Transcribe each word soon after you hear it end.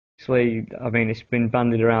I mean, it's been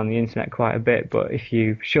bandied around the internet quite a bit, but if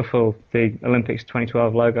you shuffle the Olympics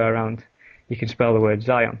 2012 logo around, you can spell the word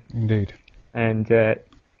Zion. Indeed. And,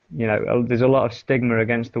 you know, there's a lot of stigma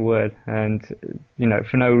against the word, and, you know,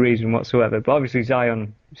 for no reason whatsoever. But obviously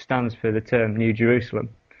Zion stands for the term New Jerusalem.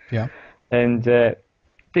 Yeah. And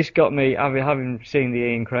this got me, having seen the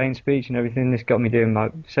Ian Crane speech and everything, this got me doing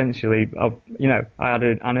essentially, you know, I had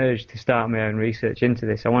an urge to start my own research into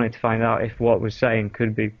this. I wanted to find out if what was saying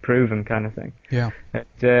could be proven, kind of thing. Yeah.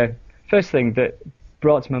 And, first thing that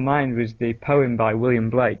brought to my mind was the poem by William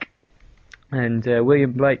Blake. And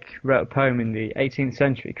William Blake wrote a poem in the 18th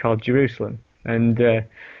century called Jerusalem. And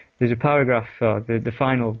there's a paragraph, the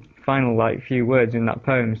final like few words in that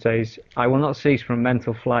poem says, "I will not cease from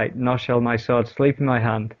mental flight, nor shall my sword sleep in my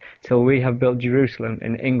hand, till we have built Jerusalem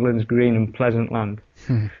in England's green and pleasant land."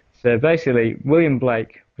 So basically, William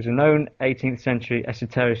Blake was a known 18th century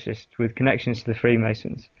esotericist with connections to the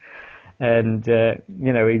Freemasons. And,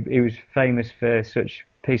 you know, he was famous for such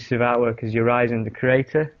pieces of artwork as Rise and the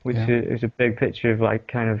Creator, which is a big picture of, like,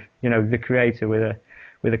 kind of, you know, the Creator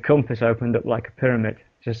with a compass opened up like a pyramid.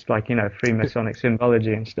 Just like, you know, Freemasonic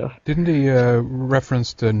symbology and stuff. Didn't he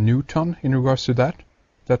reference the Newton in regards to that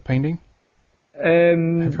painting? Have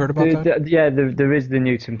you heard about that? Yeah, there is the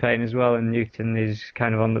Newton painting as well, and Newton is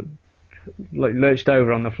kind of on the lurched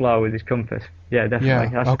over on the floor with his compass. Yeah,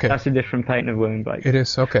 definitely. Yeah, That's a different painting of William Blake. It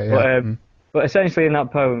is, okay, yeah. But essentially in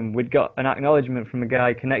that poem, we'd got an acknowledgement from a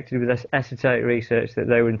guy connected with esoteric research that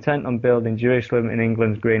they were intent on building Jerusalem in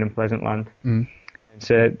England's green and pleasant land.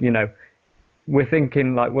 So, you know, we're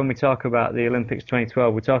thinking, like, when we talk about the Olympics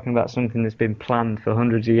 2012, we're talking about something that's been planned for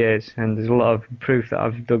hundreds of years, and there's a lot of proof that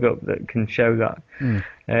I've dug up that can show that.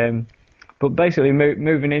 But basically,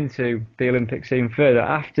 moving into the Olympic scene further,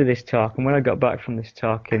 after this talk, and when I got back from this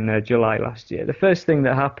talk in July last year, the first thing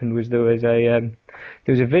that happened was there was a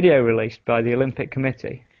video released by the Olympic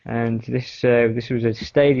Committee, and this was a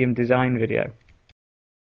stadium design video.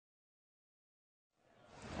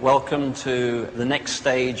 Welcome to the next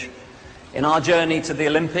stage in our journey to the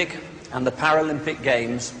Olympic and the Paralympic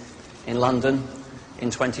Games in London in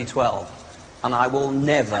 2012. And I will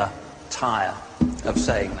never tire of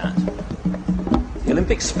saying that. The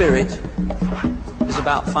Olympic spirit is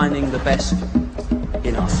about finding the best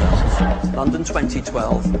in ourselves. London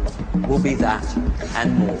 2012 will be that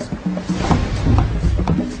and more.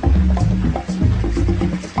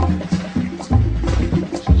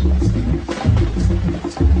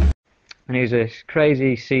 And it was a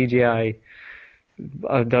crazy CGI,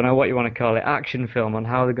 I don't know what you want to call it, action film on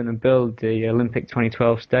how they're going to build the Olympic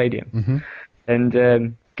 2012 stadium.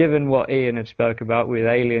 And given what Ian had spoke about with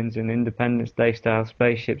aliens and Independence Day style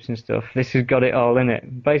spaceships and stuff, this has got it all in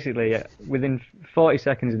it. Basically, within 40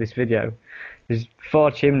 seconds of this video, there's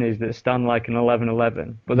 4 chimneys that stand like an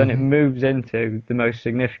 1111, but then it moves into the most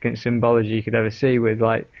significant symbology you could ever see with,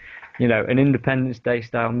 like, you know, an Independence Day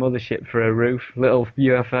style mothership for a roof, little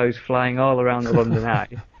UFOs flying all around the London Eye,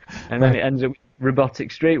 and then it ends up with robotic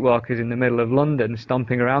streetwalkers in the middle of London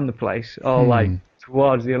stomping around the place, all like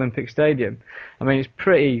towards the Olympic Stadium. I mean, it's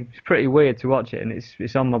pretty weird to watch it, and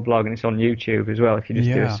it's on my blog and it's on YouTube as well. If you just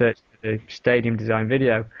do a search for the stadium design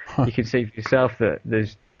video, you can see for yourself that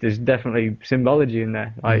there's definitely symbology in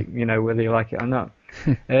there, like, you know, whether you like it or not.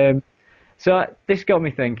 So this got me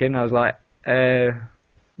thinking. I was like,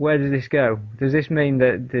 where does this go? Does this mean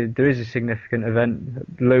that there is a significant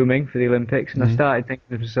event looming for the Olympics? And I started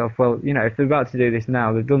thinking to myself, well, you know, if they're about to do this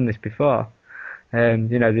now, they've done this before.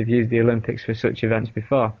 You know, they've used the Olympics for such events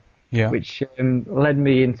before. Which led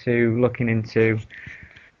me into looking into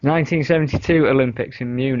 1972 Olympics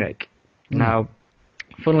in Munich. Now,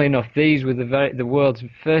 funnily enough, these were the world's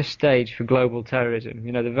first stage for global terrorism.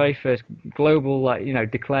 You know, the very first global, like, you know,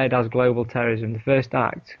 declared as global terrorism. The first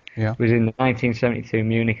act was in the 1972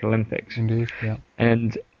 Munich Olympics. Indeed, yeah.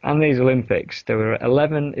 And on these Olympics, there were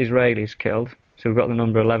 11 Israelis killed. So we've got the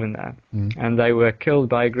number 11 there. And they were killed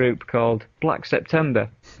by a group called Black September,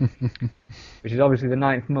 which is obviously the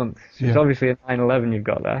 9th month. So it's obviously a 9/11 you've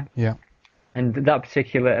got there. Yeah. And that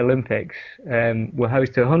particular Olympics were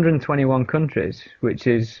host to 121 countries, which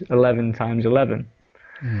is 11 times 11.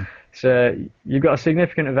 So you've got a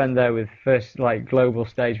significant event there with first, like, global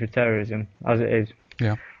stage for terrorism, as it is.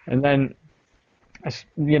 Yeah. And then,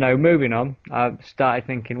 you know, moving on, I started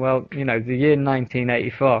thinking, well, you know, the year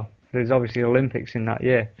 1984, there's obviously Olympics in that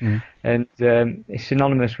year. And it's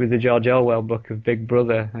synonymous with the George Orwell book of Big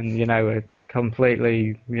Brother and, you know, a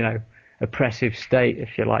completely, you know, oppressive state,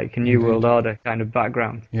 if you like, a New World Order kind of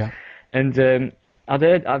background. Yeah. And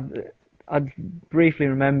I I'd briefly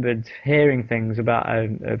remembered hearing things about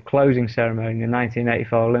a closing ceremony in the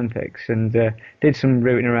 1984 Olympics, and did some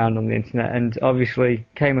rooting around on the internet, and obviously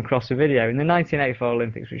came across a video. In the 1984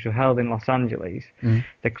 Olympics, which were held in Los Angeles,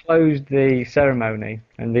 they closed the ceremony,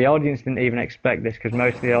 and the audience didn't even expect this, because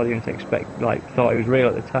most of the audience thought it was real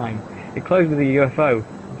at the time. It closed with a UFO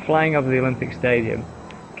flying over the Olympic Stadium,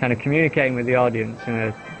 kind of communicating with the audience in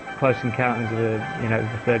a Close Encounters of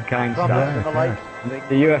the Third Kind style.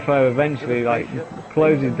 The UFO eventually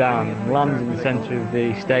closes down and lands in the center of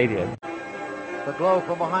the stadium. The glow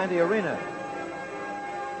from behind the arena.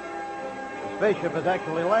 The spaceship has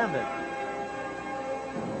actually landed.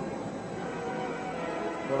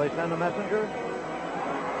 Will they send a messenger?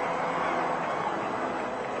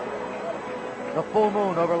 The full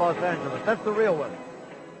moon over Los Angeles. That's the real one.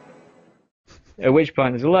 At which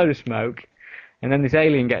point there's a load of smoke, and then this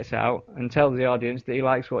alien gets out and tells the audience that he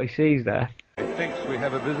likes what he sees there. He thinks we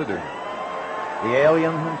have a visitor. The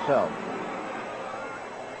alien himself.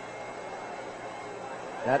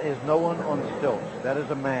 That is no one on stilts. That is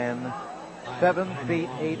a man 7 feet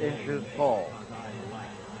 8 inches tall.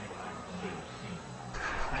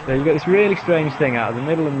 So you've got this really strange thing out of the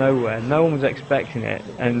middle of nowhere. No one was expecting it,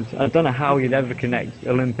 and I don't know how you'd ever connect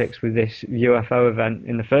Olympics with this UFO event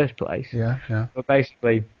in the first place. Yeah. But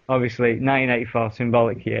basically, obviously, 1984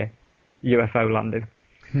 symbolic year, UFO landing.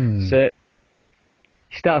 So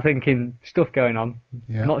you start thinking, stuff going on.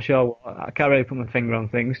 Yeah. Not sure what. I can't really put my finger on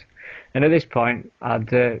things. And at this point, I'd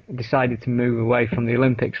decided to move away from the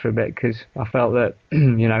Olympics for a bit, because I felt that,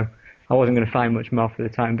 I wasn't going to find much more for the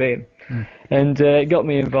time being. And it got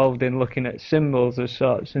me involved in looking at symbols of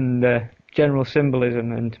sorts, and general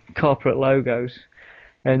symbolism and corporate logos.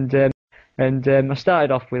 And I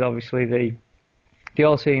started off with, obviously, the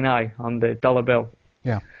all-seeing eye on the dollar bill.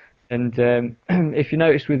 Yeah. And if you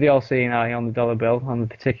notice with the all-seeing eye on the dollar bill, on the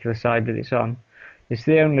particular side that it's on, it's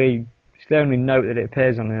the only note that it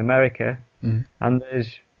appears on in America, and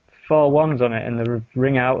there's 4 ones on it, and they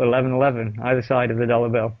ring out 1111 either side of the dollar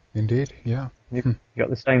bill. Indeed, yeah. You got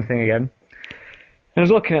the same thing again. I was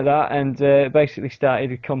looking at that, and basically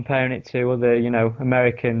started comparing it to other,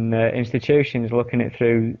 American institutions, looking it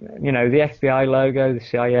through, the FBI logo, the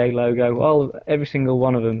CIA logo, every single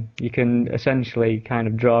one of them. You can essentially kind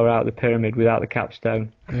of draw out the pyramid without the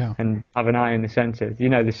capstone, and have an eye in the center.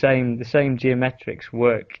 The same geometrics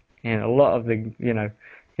work in a lot of the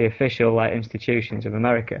official institutions of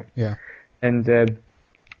America. Yeah. And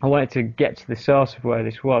I wanted to get to the source of where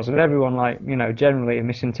this was, and everyone, generally a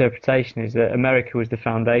misinterpretation is that America was the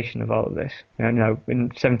foundation of all of this. In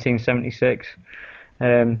 1776,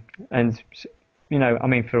 and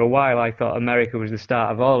for a while I thought America was the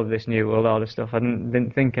start of all of this New World Order stuff. I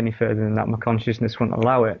didn't think any further than that. My consciousness wouldn't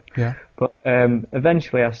allow it. Yeah. But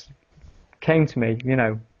eventually, came to me,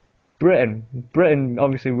 Britain.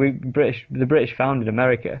 Obviously, the British founded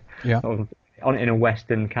America. Yeah. In a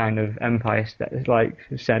Western kind of empire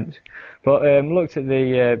sense, but looked at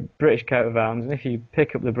the British coat of arms, and if you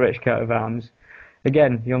pick up the British coat of arms,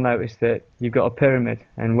 again you'll notice that you've got a pyramid,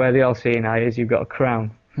 and where the all-seeing eye is, you've got a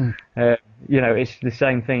crown. It's the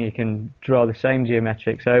same thing. You can draw the same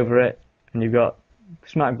geometrics over it, and you've got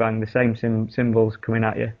smack bang the same symbols coming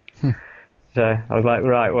at you. So I was like,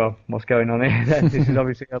 right, well, what's going on here then? This is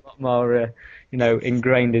obviously a lot more,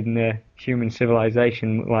 ingrained in human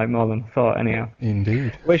civilization, more than I thought, anyhow.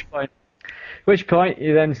 Indeed. Which point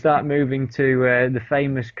you then start moving to the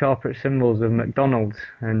famous corporate symbols of McDonald's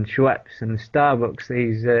and Schweppes and Starbucks,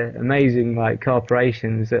 these amazing,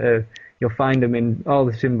 corporations that you'll find them in all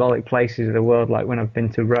the symbolic places of the world. Like when I've been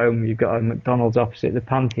to Rome, you've got a McDonald's opposite the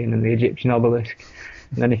Pantheon and the Egyptian obelisk.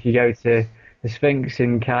 And then if you go to the Sphinx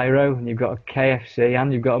in Cairo, and you've got a KFC,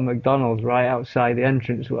 and you've got a McDonald's right outside the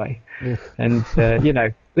entranceway. Yeah. And,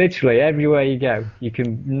 literally everywhere you go, you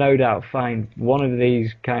can no doubt find one of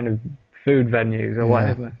these kind of food venues or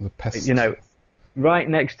whatever. Right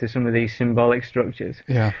next to some of these symbolic structures.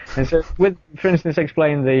 Yeah. And so, for instance,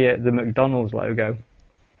 explain the McDonald's logo.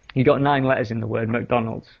 You got 9 letters in the word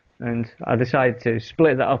McDonald's. And I decided to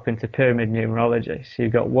split that up into pyramid numerology. So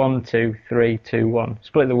you've got 1, 2, 3, 2, 1.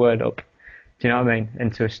 Split the word up. Do you know what I mean?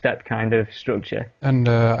 Into a step kind of structure. And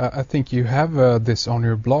I think you have this on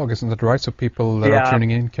your blog, isn't that right? So people that are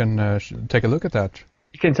tuning in can take a look at that.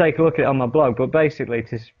 You can take a look at it on my blog, but basically,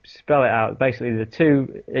 to spell it out, basically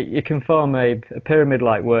you can form a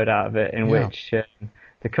pyramid-like word out of it, in which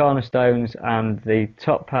the cornerstones and the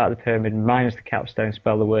top part of the pyramid minus the capstone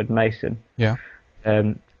spell the word Mason. Yeah.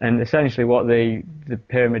 And essentially what the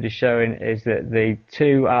pyramid is showing is that the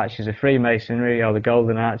 2 arches of Freemasonry, or the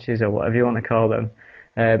golden arches, or whatever you want to call them,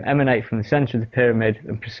 emanate from the center of the pyramid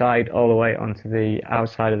and preside all the way onto the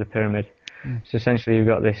outside of the pyramid. So essentially you've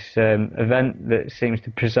got this event that seems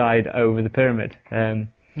to preside over the pyramid.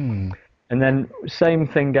 And then same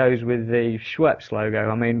thing goes with the Schweppes logo.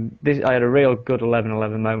 I mean, I had a real good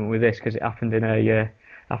 11/11 moment with this because it happened in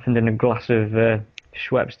a glass of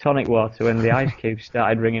Schweppes tonic water when the ice cubes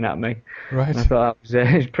started ringing at me. Right. And I thought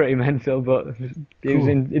it was pretty mental, but it was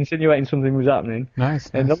insinuating something was happening. Nice.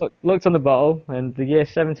 And I looked on the bottle, and the year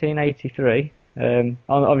 1783,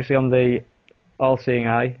 obviously on the all-seeing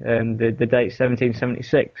eye, the date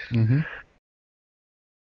 1776.